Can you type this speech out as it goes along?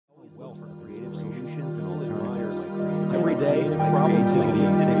day, creativity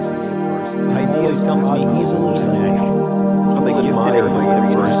increases. Ideas come to me easily and naturally. I'm a gifted and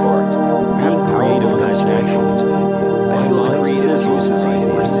creative person. Being creative comes naturally to me. My mind sizzles as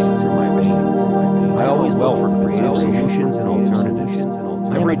ideas through my veins. I always well for creative solutions and alternatives.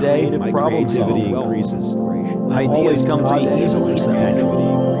 Every day, my creativity increases. Ideas come to me easily and naturally.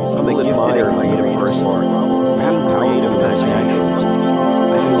 I'm a gifted and creative person. Being creative comes naturally to me.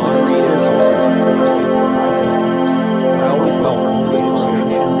 My mind sizzles as ideas through my veins. I always well for creative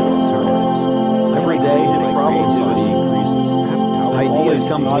solutions and alternatives. Every day, my creativity increases. Ideas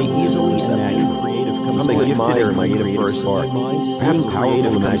come to me easily and naturally. I'm a gifted and creative person. Being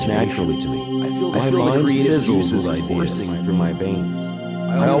creative comes naturally to me. My mind sizzles as ideas through my veins.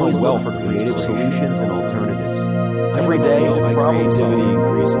 I always well for creative solutions and alternatives. Every day, my creativity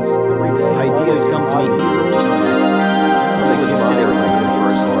increases. Ideas come to me easily and naturally. I'm a gifted and creative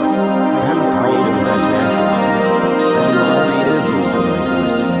person. Being creative comes naturally to me. My mind sizzles as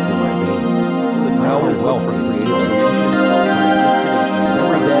ideas through my veins. I always well for creative solutions and alternatives.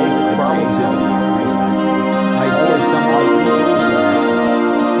 Every day, my creativity increases. Ideas come to me easily and naturally.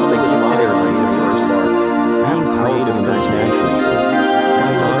 I'm a gifted and creative person. Being creative comes naturally to me.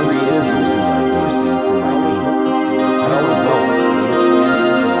 My mind sizzles as ideas through my veins. I always well for creative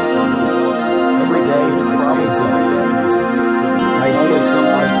solutions and alternatives. Every day, my creativity increases. Ideas come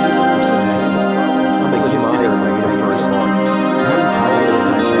to me easily and naturally. I'm a gifted and creative person. Being creative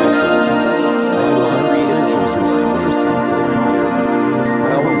comes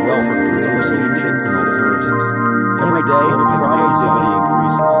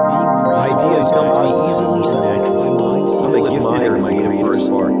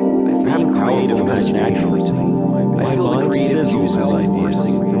naturally to me. My mind sizzles as ideas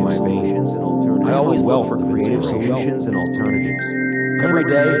through my veins. I always well for creative solutions and alternatives. Every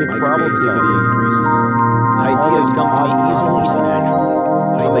day, my creativity increases. Ideas come to me easily and naturally.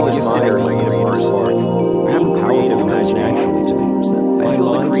 I'm a gifted and creative person. Being creative comes naturally to me. My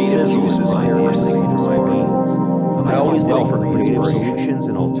mind sizzles as ideas through my veins. I always well for creative solutions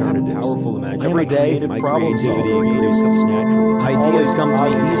and alternatives. Every day, my creativity increases. Ideas come to me easily and naturally. I'm a gifted and creative person. Being creative comes naturally to me. My mind sizzles as ideas through my veins. I always well for creative solutions and alternatives. Every day, my creativity increases naturally. Ideas come to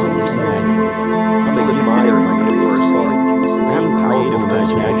me easily and naturally. I'm a gifted and creative person. Being creative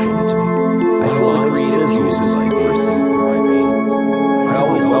comes naturally to me. My mind sizzles as ideas through my veins. I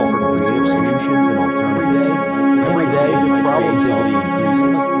always well for creative solutions and alternatives. Every day, my creativity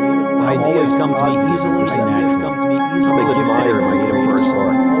increases. Ideas come to me easily and naturally. I'm a gifted and creative person.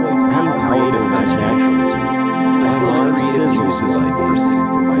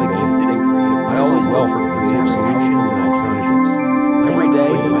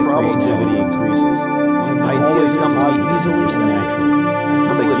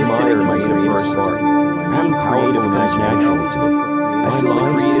 Being creative comes naturally to me. My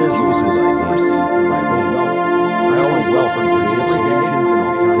mind sizzles as ideas through my veins. I always well for creative solutions and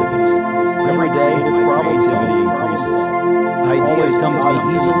alternatives. Every day, my creativity increases. Ideas come to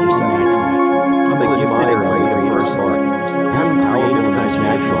me easily and naturally. I'm a gifted and creative person. Being creative comes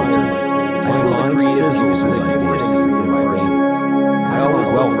naturally to me. My mind sizzles as ideas through my veins. I always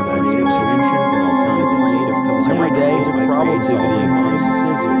well for creative solutions and alternatives. Every day, my creativity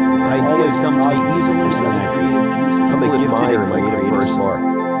increases. Ideas come to me easily and naturally. I'm a gifted and creative person.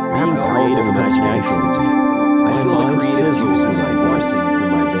 Being creative comes naturally to me. My mind sizzles as ideas through my veins. I always well for creative solutions and alternatives. Every day, my creativity increases. Ideas come to me easily and naturally. I'm a gifted and creative person. Being creative comes naturally to me. My mind sizzles as ideas through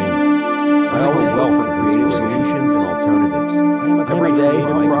my veins. I always well for creative solutions and alternatives. Every day,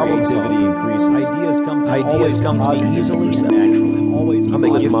 my creativity increases. Ideas come to me easily and naturally. I'm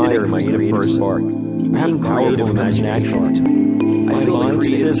a gifted and creative person. Being creative comes naturally to me. My mind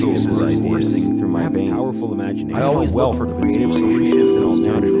sizzles as ideas through my veins. I always well for creative solutions and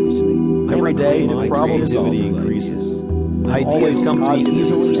alternatives. Every day, my creativity increases. Ideas come to me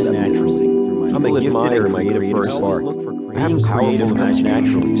easily and naturally. I'm a gifted and creative person. Being creative comes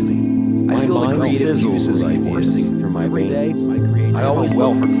naturally to me. My mind sizzles as ideas through my veins. I always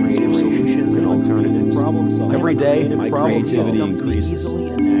well for creative solutions and alternatives. Every day, my creativity increases.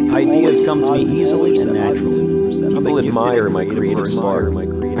 Ideas come to me easily and naturally. People admire my creative spark.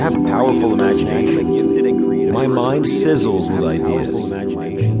 I have a powerful imagination. My mind sizzles with ideas.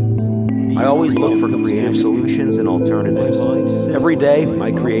 I always look for creative solutions and alternatives. Every day,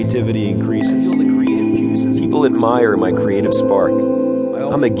 my creativity increases. People admire my creative spark.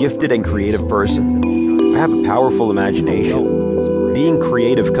 I'm a gifted and creative person. I have a powerful imagination. Being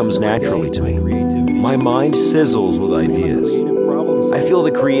creative comes naturally to me. My mind sizzles with ideas. I feel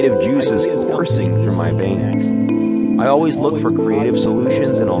the creative juices coursing through my veins. I always look for creative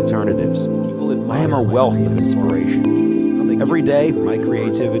solutions and alternatives. I am a wealth of inspiration. Every day, my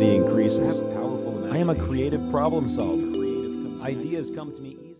creativity increases. I am a creative problem solver. Ideas come to me easily.